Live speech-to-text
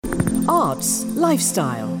arts,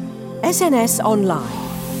 lifestyle. SNS Online.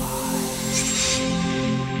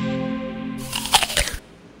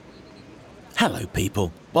 Hello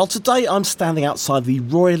people. Well, today I'm standing outside the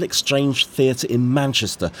Royal Exchange Theatre in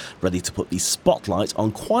Manchester, ready to put the spotlight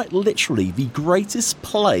on quite literally the greatest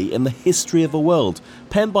play in the history of the world,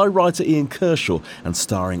 penned by writer Ian Kershaw and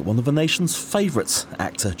starring one of the nation's favourites,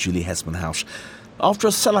 actor Julie Hesmondhalgh. After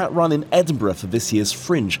a sellout run in Edinburgh for this year's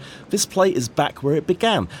Fringe, this play is back where it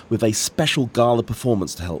began, with a special gala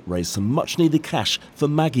performance to help raise some much-needed cash for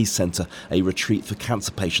Maggie's Centre, a retreat for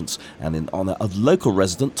cancer patients, and in honour of local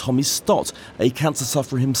resident Tommy Stott, a cancer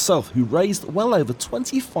sufferer himself who raised well over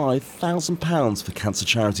 £25,000 for cancer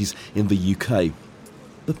charities in the UK.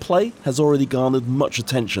 The play has already garnered much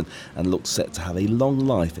attention and looks set to have a long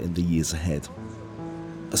life in the years ahead.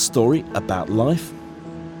 A story about life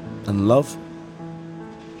and love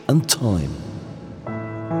and time.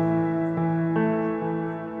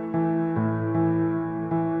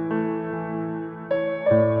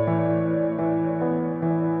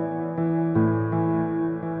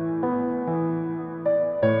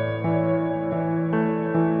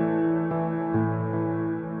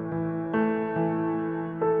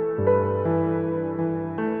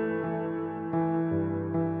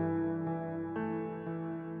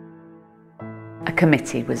 A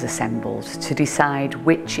committee was assembled to decide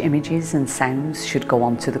which images and sounds should go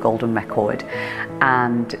onto the Golden Record,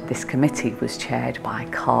 and this committee was chaired by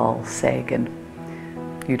Carl Sagan.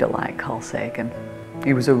 You don't like Carl Sagan.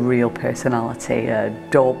 He was a real personality, a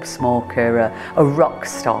dope smoker, a rock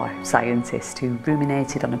star scientist who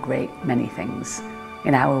ruminated on a great many things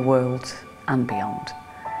in our world and beyond.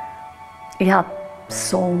 He had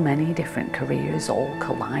so many different careers, all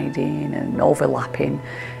colliding and overlapping.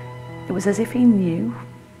 It was as if he knew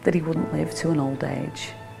that he wouldn't live to an old age,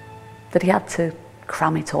 that he had to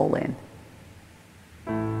cram it all in.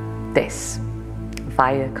 This,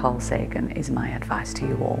 via Carl Sagan, is my advice to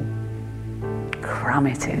you all. Cram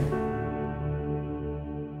it in.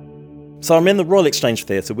 So I'm in the Royal Exchange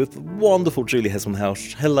Theatre with the wonderful Julie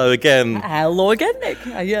Hesmondhalgh. Hello again. Hello again, Nick.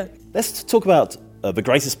 Yeah. Let's talk about the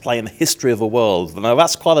greatest play in the history of the world. Now,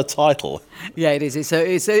 that's quite a title. Yeah, it is. It's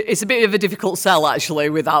a bit of a difficult sell,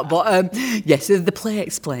 actually, with that. But yes, the play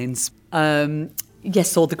explains.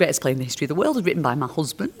 Yes, so The Greatest Play in the History of the World was written by my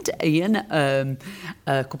husband, Ian, a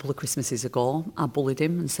couple of Christmases ago. I bullied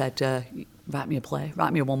him and said, write me a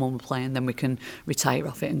one-woman play, and then we can retire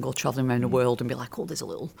off it and go travelling around the world and be like, oh, there's a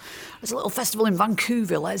little festival in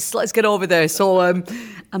Vancouver, let's get over there. So,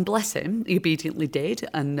 and bless him, he obediently did,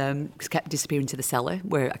 and kept disappearing to the cellar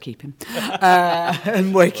where I keep him,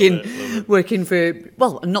 and working for,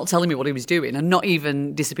 well, not telling me what he was doing, and not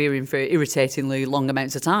even disappearing for irritatingly long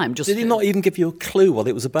amounts of time. Did he not even give you a clue what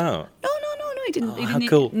it was about? No, he didn't. How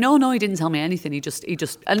cool. No, he didn't tell me anything. He just,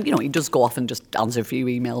 and he does go off and just answer a few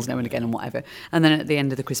emails now and again and whatever. And then at the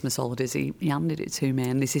end of the Christmas holidays, he handed it to me,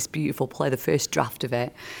 and there's this beautiful play, the first draft of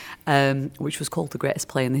it, which was called The Greatest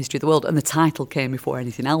Play in the History of the World, and the title came before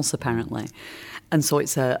anything else, apparently. And so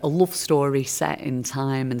it's a love story set in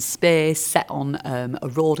time and space, set on a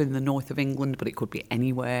road in the north of England, but it could be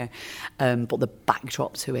anywhere. But the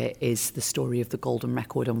backdrop to it is the story of the Golden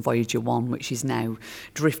Record on Voyager 1, which is now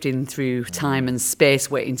drifting through time and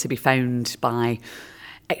space, waiting to be found by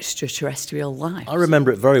extraterrestrial life. I remember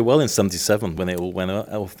it very well in 77 when it all went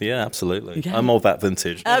off. Yeah, absolutely. Yeah. I'm of that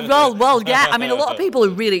vintage. Well, yeah. I mean, a lot of people are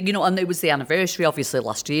really, and it was the anniversary, obviously,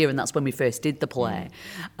 last year, and that's when we first did the play.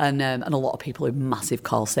 And a lot of people are massive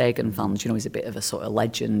Carl Sagan fans. He's a bit of a sort of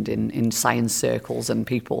legend in science circles, and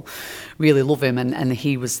people really love him. And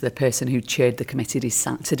he was the person who chaired the committee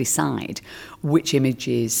to decide which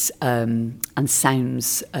images and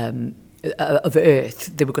sounds of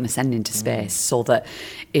Earth they were going to send into space, so that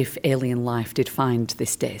if alien life did find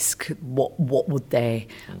this disc, what would they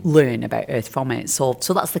learn about Earth from it? So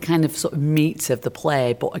that's the kind of sort of meat of the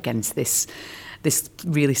play, but against this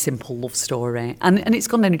really simple love story. And it's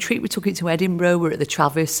gone down a treat. We took it to Edinburgh. We're at the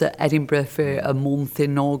Travis at Edinburgh for a month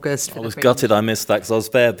in August. I was gutted I missed that, because I was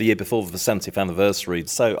there the year before the 70th anniversary.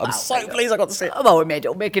 So I'm so pleased I got to see it. Well, we're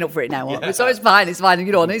making up for it now, aren't we? So it's fine. And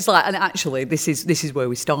it's like, and actually, this is where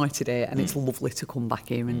we started it, and it's lovely to come back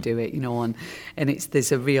here and do it, and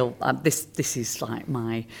there's a real, this is like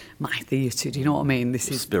my theatre, do you know what I mean? This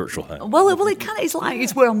is spiritual home. Well, it kind of,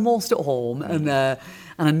 it's where I'm most at home, and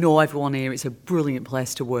I know everyone here. It's a brilliant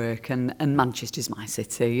place to work, and Manchester's my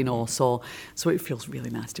city, so it feels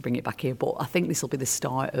really nice to bring it back here. But I think this will be the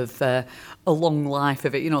start of a long life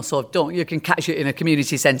of it, so you can catch it in a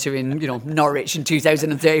community centre in, Norwich in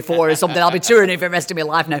 2034 or something. I'll be touring it for the rest of my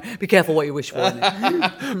life now. Be careful what you wish for.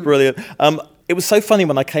 Brilliant. It was so funny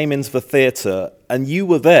when I came into the theatre and you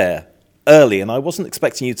were there early, and I wasn't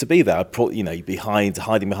expecting you to be there. I thought, you'd be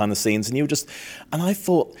hiding behind the scenes, and you were just... And I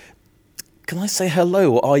thought, can I say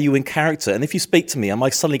hello, or are you in character? And if you speak to me, am I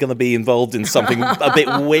suddenly going to be involved in something a bit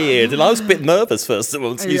weird? And I was a bit nervous first of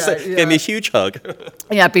all. So you gave me a huge hug.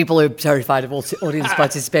 Yeah, people are terrified of audience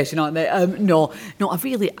participation, aren't they? No, I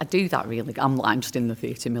do that really. I'm just in the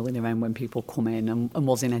theatre milling around when people come in, and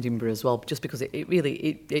was in Edinburgh as well, just because it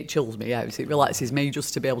really chills me out. It relaxes me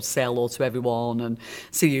just to be able to say hello to everyone and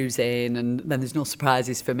see who's in, and then there's no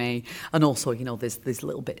surprises for me. And also, there's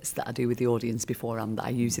little bits that I do with the audience beforehand that I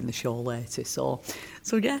use in the show later. So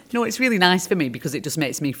yeah, no, it's really nice for me because it just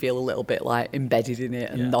makes me feel a little bit like embedded in it,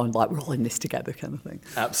 and I'm like, we're all in this together kind of thing.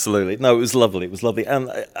 Absolutely. No, it was lovely. And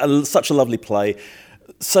such a lovely play.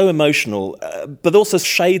 So emotional, but also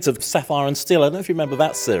shades of Sapphire and Steel. I don't know if you remember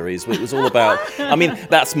that series, where it was all about... I mean,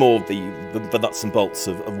 that's more the nuts and bolts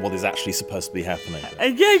of what is actually supposed to be happening.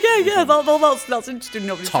 Yeah. That's interesting.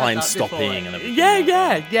 Nobody time stopping and everything.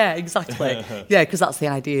 Yeah, exactly. Yeah, because that's the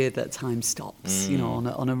idea that time stops,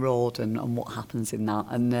 on a road, and what happens in that.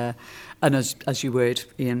 And as you heard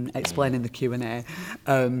Ian explain in the Q&A,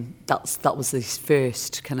 that was his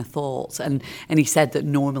first kind of thoughts. And he said that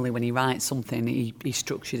normally when he writes something, he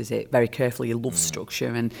structures it very carefully. He loves structure,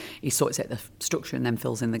 and he sorts out the structure and then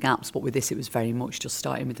fills in the gaps. But with this, it was very much just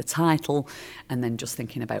starting with the title and then just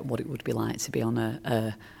thinking about what it would be like to be on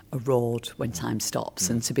a road when time stops,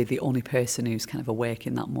 and to be the only person who's kind of awake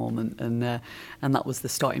in that moment, and that was the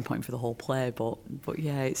starting point for the whole play. But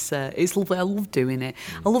yeah, it's lovely. I love doing it.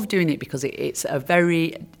 I love doing it because it's a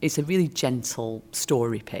really gentle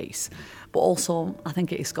story piece, but also I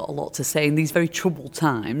think it's got a lot to say in these very troubled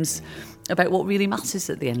times about what really matters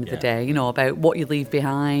at the end of the day. About what you leave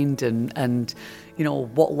behind, and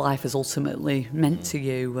what life has ultimately meant to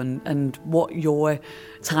you, and what your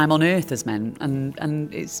time on earth has meant,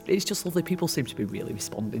 and it's just lovely. People seem to be really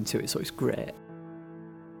responding to it, so it's great.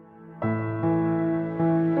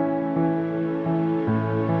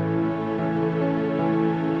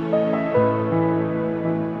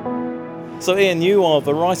 So Ian, you are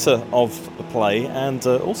the writer of the play and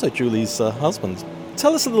also Julie's husband.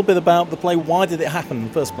 Tell us a little bit about the play. Why did it happen in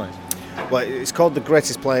the first place? Well, it's called The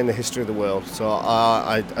Greatest Play in the History of the World, so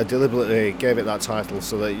I deliberately gave it that title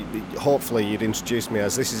so that hopefully you'd introduce me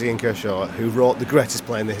as, this is Ian Kershaw, who wrote The Greatest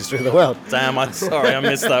Play in the History of the World. Damn, I'm sorry, I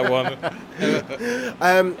missed that one.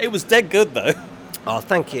 It was dead good, though. Oh,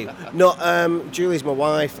 thank you. No, Julie's my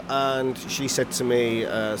wife, and she said to me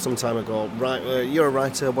some time ago, right, you're a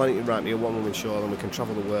writer, why don't you write me a one-woman show, and we can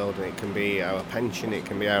travel the world, and it can be our pension, it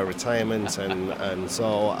can be our retirement, and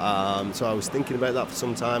so I was thinking about that for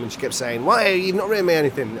some time, and she kept saying, why, you've not written me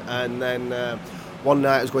anything? And then one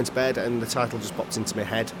night I was going to bed, and the title just popped into my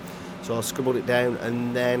head, so I scribbled it down,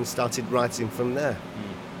 and then started writing from there.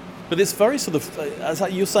 But it's very sort of, as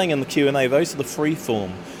you were saying in the Q&A, very sort of free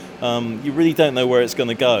form. You really don't know where it's going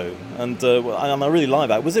to go, and I really like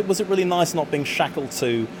that. Was it really nice not being shackled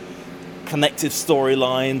to connected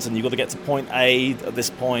storylines, and you've got to get to point A at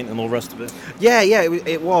this point and all the rest of it? Yeah,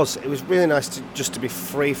 it was really nice to be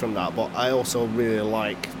free from that, but I also really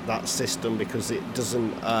like that system because it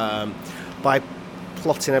doesn't, by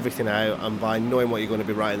plotting everything out and by knowing what you're going to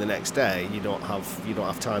be writing the next day, you don't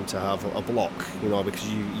have time to have a block, because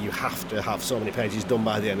you have to have so many pages done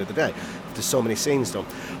by the end of the day. There's so many scenes done,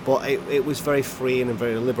 but it was very freeing and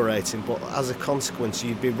very liberating. But as a consequence,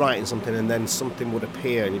 you'd be writing something and then something would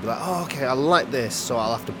appear and you'd be like, oh, okay, I like this, so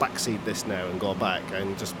I'll have to backseed this now and go back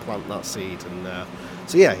and just plant that seed. And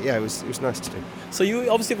so it was nice to do. So you were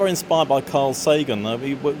obviously very inspired by Carl Sagan.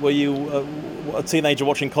 Were you a teenager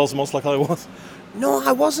watching Cosmos like I was? No,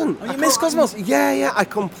 I wasn't. Oh, you missed Cosmos? Yeah, I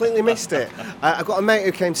completely missed it. I got a mate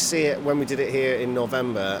who came to see it when we did it here in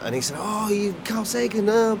November, and he said, oh, you Carl Sagan,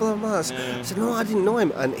 blah, blah, blah. I said, no, I didn't know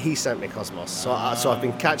him, and he sent me Cosmos, so I've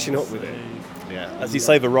been catching up with it. Yeah, as you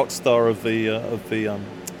say, the rock star of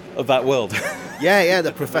that world. Yeah,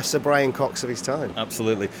 the Professor Brian Cox of his time.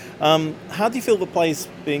 Absolutely. How do you feel the play's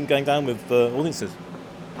been going down with audiences?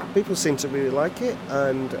 People seem to really like it,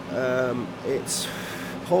 and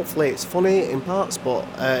hopefully it's funny in parts, but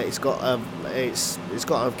it's got a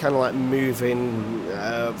kind of like moving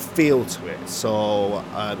feel to it. So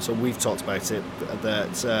we've talked about it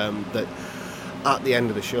that at the end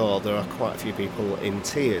of the show there are quite a few people in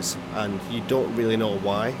tears, and you don't really know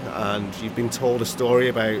why. And you've been told a story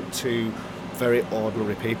about two very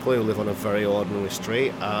ordinary people who live on a very ordinary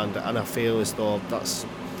street, and I feel as though that's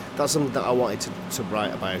something that I wanted to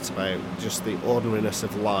write about just the ordinariness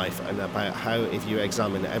of life, and about how if you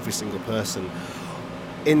examine every single person,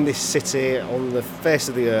 in this city, on the face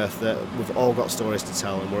of the earth, that we've all got stories to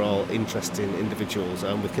tell and we're all interesting individuals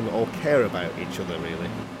and we can all care about each other, really.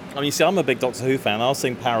 I mean, you see, I'm a big Doctor Who fan. I was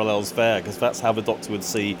seeing parallels there because that's how the Doctor would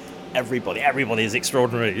see everybody. Everybody is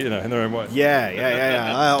extraordinary, you know, in their own way.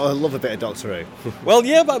 Yeah. I love a bit of Doctor Who. Well,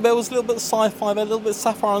 yeah, but there was a little bit of sci-fi there, a little bit of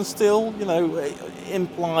Sapphire and Steel, you know,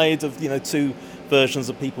 implied of, you know, two versions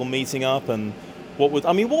of people meeting up. And what do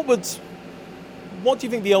you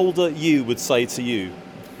think the older you would say to you?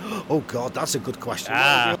 Oh God, that's a good question.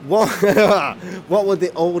 What would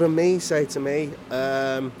the older me say to me?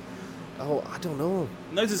 I don't know.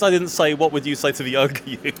 Notice I didn't say what would you say to the younger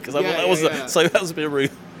you, because so that was a bit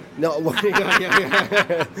rude. No,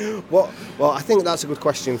 well, I think that's a good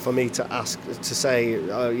question for me to ask, to say,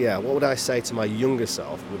 what would I say to my younger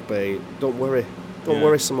self would be, don't worry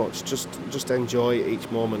so much, just enjoy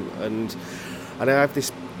each moment. And I have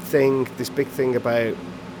this big thing about,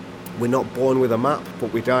 we're not born with a map,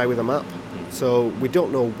 but we die with a map. So we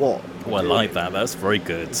don't know what. Oh, I like that. That's very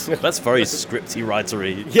good. That's very scripty,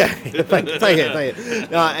 writery. Yeah, thank you.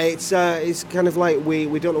 No, it's kind of like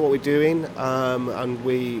we don't know what we're doing, and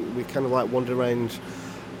we kind of like wander around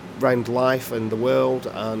life and the world,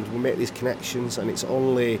 and we make these connections, and it's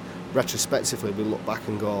only retrospectively we look back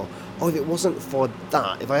and go, oh, if it wasn't for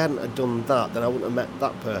that, if I hadn't have done that, then I wouldn't have met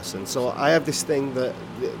that person. So I have this thing that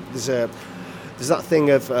there's that thing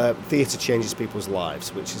of theatre changes people's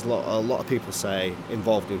lives, which is a lot of people say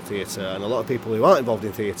involved in theatre, and a lot of people who aren't involved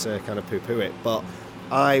in theatre kind of poo-poo it. But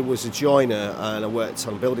I was a joiner and I worked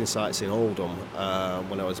on building sites in Oldham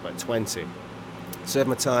when I was about 20. Served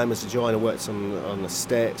my time as a joiner, worked on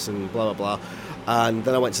estates and blah, blah, blah. And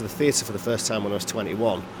then I went to the theatre for the first time when I was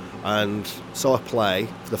 21 and saw a play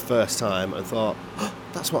for the first time and thought, oh,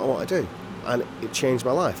 that's what I want to do. And it changed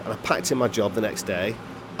my life. And I packed in my job the next day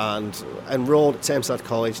and enrolled at Tameside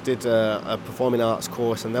College, did a performing arts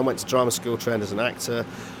course, and then went to drama school, trained as an actor,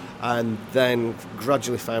 and then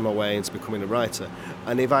gradually found my way into becoming a writer.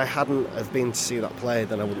 And if I hadn't have been to see that play,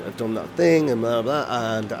 then I wouldn't have done that thing and blah, blah,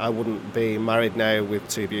 blah, and I wouldn't be married now with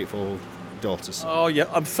two beautiful daughters. Oh yeah,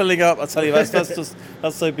 I'm filling up. I tell you,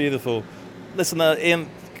 that's so beautiful. Listen, Ian,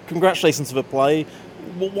 congratulations to the play.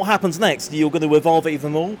 What happens next? You're going to evolve it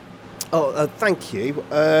even more? Oh, thank you.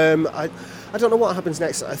 I don't know what happens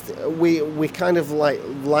next. We kind of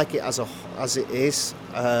like it as it is.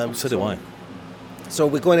 So do I. So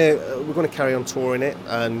we're going to carry on touring it,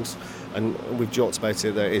 and we've joked about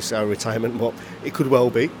it that it's our retirement, but it could well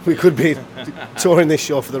be. We could be touring this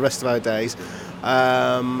show for the rest of our days.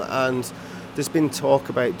 And there's been talk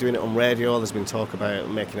about doing it on radio. There's been talk about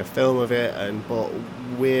making a film of it, but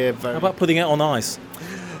we're very. How about putting it on ice?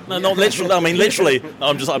 No, not literally. I mean, literally. No,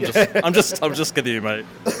 I'm just kidding you, mate.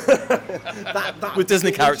 that with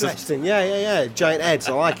Disney characters. Interesting. Yeah. Giant heads.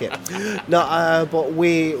 I like it. No, but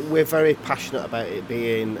we're very passionate about it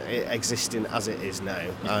existing as it is now,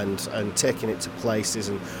 and taking it to places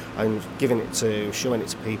and showing it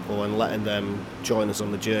to people and letting them join us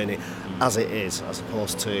on the journey as it is, as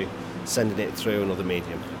opposed to sending it through another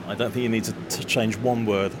medium. I don't think you need to change one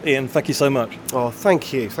word. Ian, thank you so much. Oh,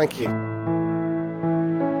 thank you.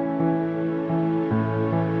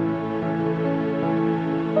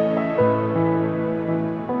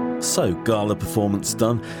 So, gala performance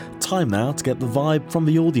done. Time now to get the vibe from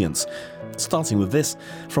the audience. Starting with this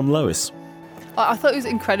from Lois. I thought it was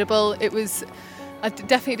incredible. I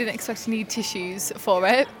definitely didn't expect to need tissues for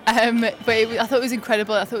it, but I thought it was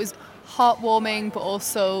incredible. I thought it was heartwarming, but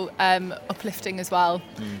also uplifting as well.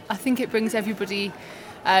 I think it brings everybody.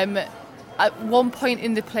 At one point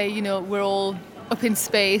in the play, you know, we're all up in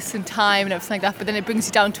space and time and everything like that, but then it brings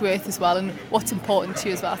you down to earth as well and what's important to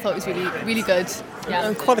you as well. I thought it was really, really good. Yeah.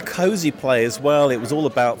 And quite a cosy play as well. It was all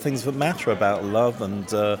about things that matter, about love and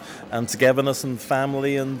togetherness and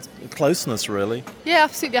family and closeness, really. Yeah,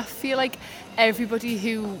 absolutely. I feel like everybody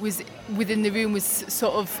who was within the room was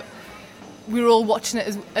sort of, we were all watching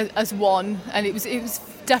it as one, and it was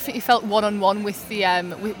definitely felt one-on-one with the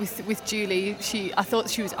with Julie. I thought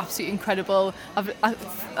she was absolutely incredible.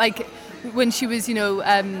 Like when she was, you know,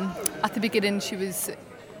 at the beginning, she was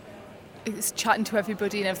chatting to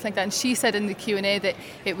everybody and everything like that, and she said in the Q&A that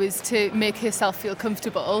it was to make herself feel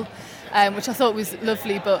comfortable, which I thought was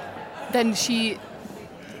lovely. But then she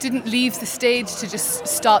didn't leave the stage to just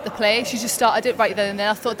start the play. She just started it right then and there.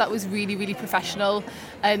 I thought that was really, really professional,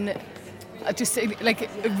 and just like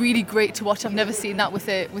really great to watch. I've never seen that with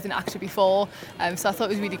an actor before, so I thought it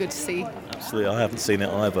was really good to see. Absolutely, I haven't seen it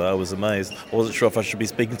either. I was amazed. I wasn't sure if I should be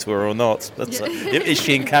speaking to her or not. But is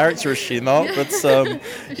she in character? Is she not? But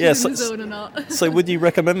yeah. Zone or not. So would you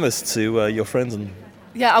recommend this to your friends and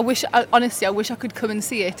yeah, honestly, I wish I could come and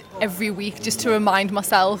see it every week just to remind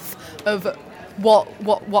myself of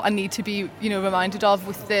what I need to be, reminded of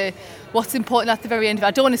with what's important at the very end of it.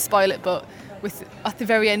 I don't want to spoil it, but at the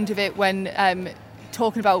very end of it, when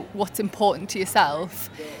talking about what's important to yourself,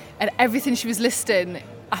 and everything she was listing,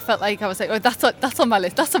 I felt like I was like, oh, that's on my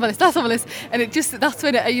list, and that's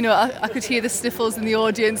when I could hear the sniffles in the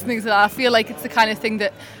audience and things like that. I feel like it's the kind of thing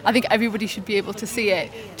that I think everybody should be able to see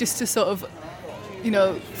it, just to sort of,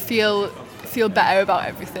 feel better about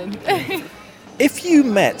everything. If you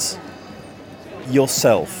met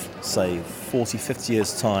yourself, say 40, 50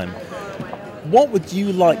 years time, what would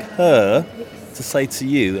you like her to say to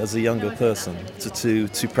you as a younger person to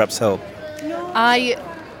perhaps help? I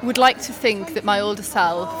would like to think that my older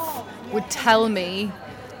self would tell me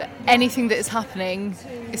that anything that is happening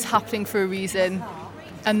for a reason,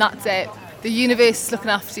 and that's it. The universe is looking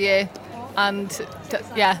after you, and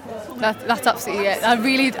that's absolutely it.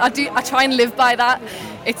 I try and live by that.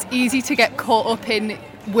 It's easy to get caught up in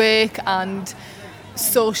work and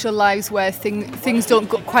social lives where things don't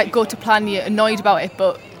quite go to plan. You're annoyed about it,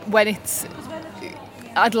 but when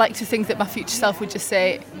I'd like to think that my future self would just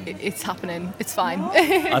say, it's happening, it's fine.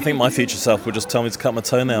 I think my future self would just tell me to cut my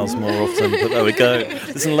toenails more often, but there we go.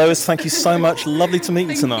 Listen, Lois, thank you so much. Lovely to meet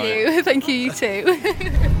you tonight. Thank you, you too.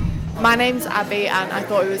 My name's Abby, and I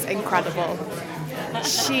thought it was incredible.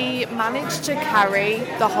 She managed to carry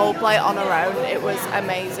the whole play on her own. It was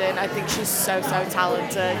amazing. I think she's so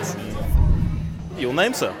talented. Your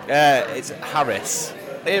name, sir? It's Harris.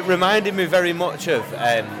 It reminded me very much of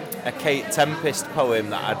a Kate Tempest poem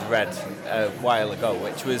that I'd read a while ago,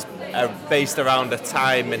 which was based around a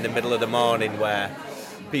time in the middle of the morning where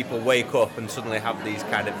people wake up and suddenly have these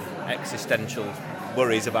kind of existential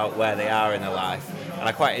worries about where they are in their life. And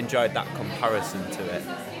I quite enjoyed that comparison to it.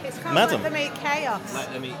 It's called Madam. Let Them Eat Chaos.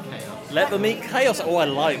 Let them eat chaos. Let them eat chaos. Oh, I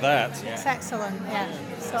like that. It's excellent, yeah.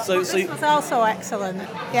 So This was also excellent.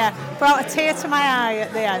 Yeah, brought a tear to my eye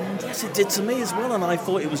at the end. Yes, it did to me as well, and I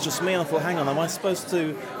thought it was just me. I thought, hang on, am I supposed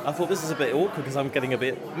to... I thought this is a bit awkward because I'm getting a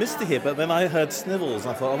bit misty here, but then I heard snivels,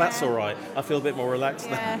 and I thought, oh, that's all right. I feel a bit more relaxed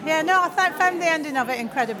now. Yeah, no, I found the ending of it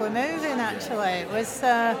incredibly moving, actually. It was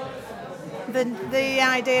the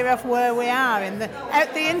idea of where we are, and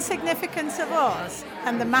the insignificance of us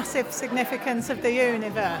and the massive significance of the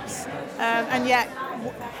universe. And yet,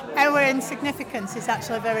 our insignificance is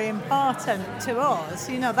actually very important to us.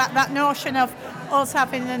 That notion of us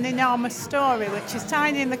having an enormous story, which is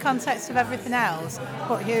tiny in the context of everything else,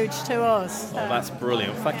 but huge to us. Oh, that's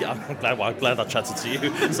brilliant. Thank you. I'm glad I chatted to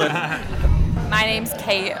you. So, my name's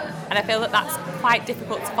Kate, and I feel that that's quite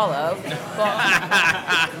difficult to follow, but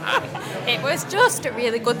it was just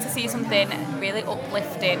really good to see something really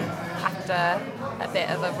uplifting after a bit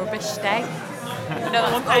of a rubbish day. I know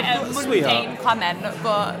that's quite a mundane comment,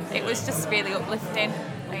 but it was just really uplifting.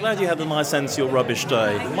 I'm glad you had a nice end to your rubbish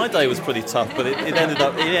day. My day was pretty tough, but it ended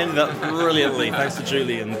up brilliantly, thanks to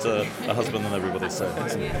Julie and her husband and everybody. So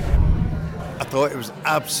excellent. I thought it was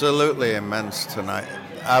absolutely immense tonight.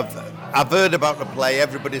 I've heard about the play.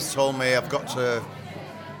 Everybody's told me I've got to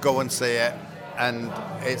go and see it, and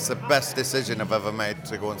it's the best decision I've ever made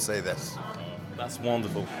to go and see this. That's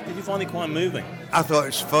wonderful. Did you find it quite moving? I thought it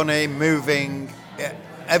was funny, moving,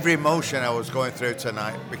 every emotion I was going through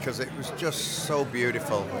tonight, because it was just so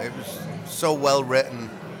beautiful. It was so well written.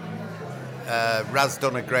 Raz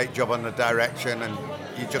done a great job on the direction, and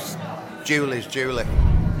Julie's Julie.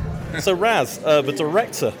 So Raz, the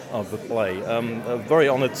director of the play, very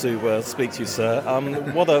honoured to speak to you, sir.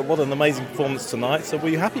 What an amazing performance tonight. So were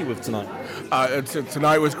you happy with tonight?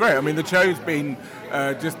 Tonight was great. I mean, the show's been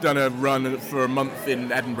just done a run for a month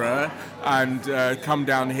in Edinburgh and come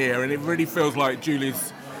down here, and it really feels like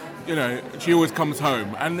Julie's, she always comes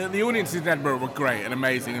home. And the audiences in Edinburgh were great and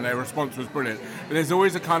amazing, and their response was brilliant. But there's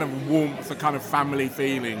always a kind of warmth, a kind of family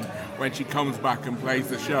feeling when she comes back and plays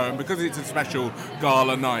the show. And because it's a special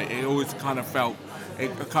gala night, it always kind of felt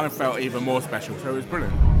even more special. So it was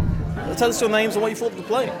brilliant. Tell us your names and what you thought of the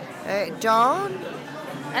play. Dawn.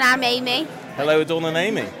 And I'm Amy. Hello, Dawn and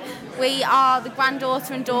Amy. We are the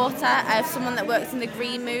granddaughter and daughter of someone that works in the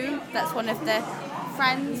Green Moon. That's one of the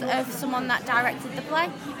friends of someone that directed the play.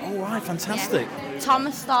 Oh, right, fantastic. Yeah.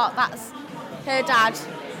 Thomas Stark, that's her dad.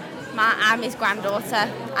 I'm his granddaughter,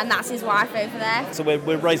 and that's his wife over there. So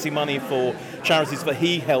we're raising money for charities that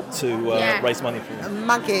he helped to raise money for.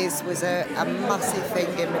 Maggie's was a massive thing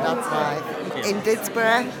in my dad's life. In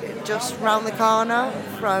Didsbury, just round the corner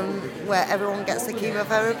from where everyone gets the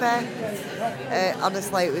chemotherapy.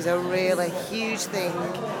 Honestly, it was a really huge thing.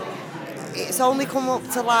 It's only come up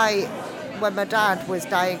to light when my dad was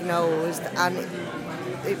diagnosed, and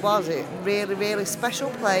It was a really, really special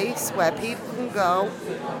place where people can go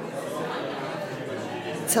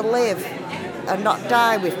to live and not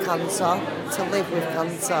die with cancer, to live with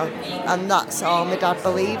cancer. And that's all my dad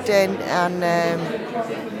believed in. And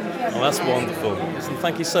well, that's wonderful. Listen,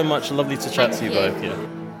 thank you so much. Lovely to chat to you both. Yeah.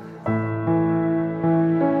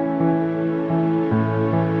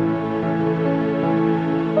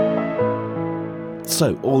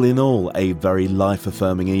 So, all in all, a very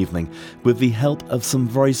life-affirming evening with the help of some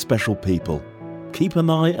very special people. Keep an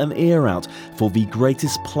eye and ear out for the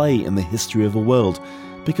greatest play in the history of the world,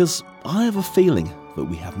 because I have a feeling that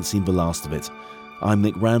we haven't seen the last of it. I'm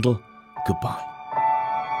Nick Randall. Goodbye.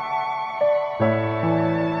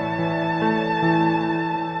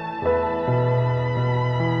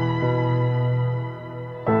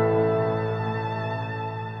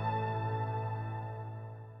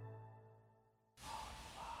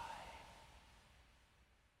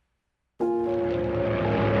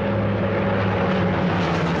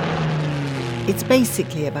 It's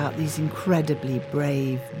basically about these incredibly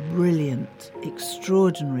brave, brilliant,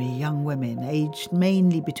 extraordinary young women, aged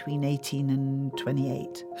mainly between 18 and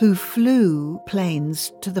 28, who flew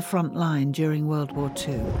planes to the front line during World War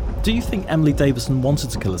II. Do you think Emily Davison wanted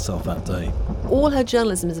to kill herself that day? All her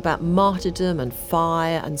journalism is about martyrdom and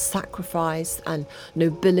fire and sacrifice and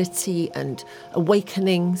nobility and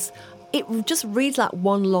awakenings. It just reads like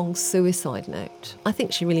one long suicide note. I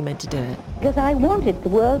think she really meant to do it. Because I wanted the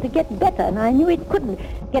world to get better, and I knew it couldn't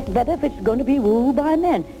get better if it's going to be ruled by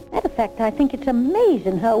men. Matter of fact, I think it's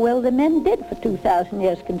amazing how well the men did for 2,000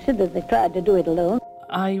 years, considered they tried to do it alone.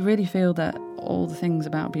 I really feel that all the things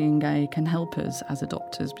about being gay can help us as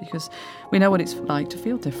adopters, because we know what it's like to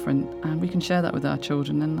feel different, and we can share that with our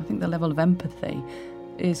children, and I think the level of empathy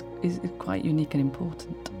is quite unique and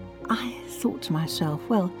important. I thought to myself,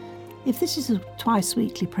 well, if this is a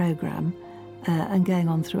twice-weekly programme and going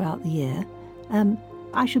on throughout the year,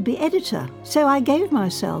 I should be editor. So I gave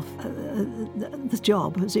myself the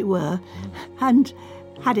job, as it were, and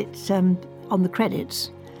had it on the credits,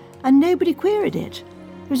 and nobody queried it.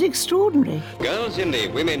 It was extraordinary. Girls in the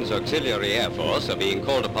Women's Auxiliary Air Force are being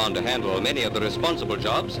called upon to handle many of the responsible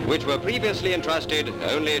jobs which were previously entrusted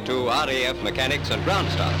only to RAF mechanics and ground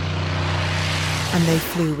staff. And they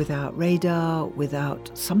flew without radar,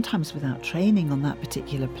 sometimes without training on that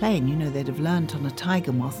particular plane. You know, they'd have learnt on a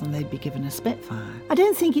Tiger Moth and they'd be given a Spitfire. I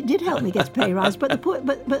don't think it did help me get a pay rise, but the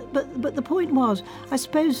point was, I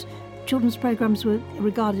suppose children's programmes were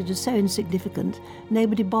regarded as so insignificant,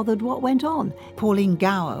 nobody bothered what went on. Pauline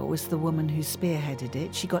Gower was the woman who spearheaded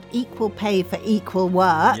it. She got equal pay for equal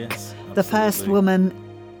work. Yes, the first woman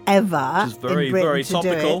ever which is very, in Britain very to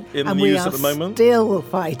topical do it. in the and news at the moment. We are still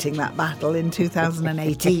fighting that battle in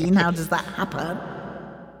 2018. How does that happen?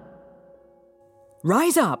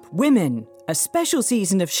 Rise Up, Women, a special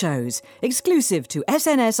season of shows exclusive to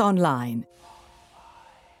SNS Online.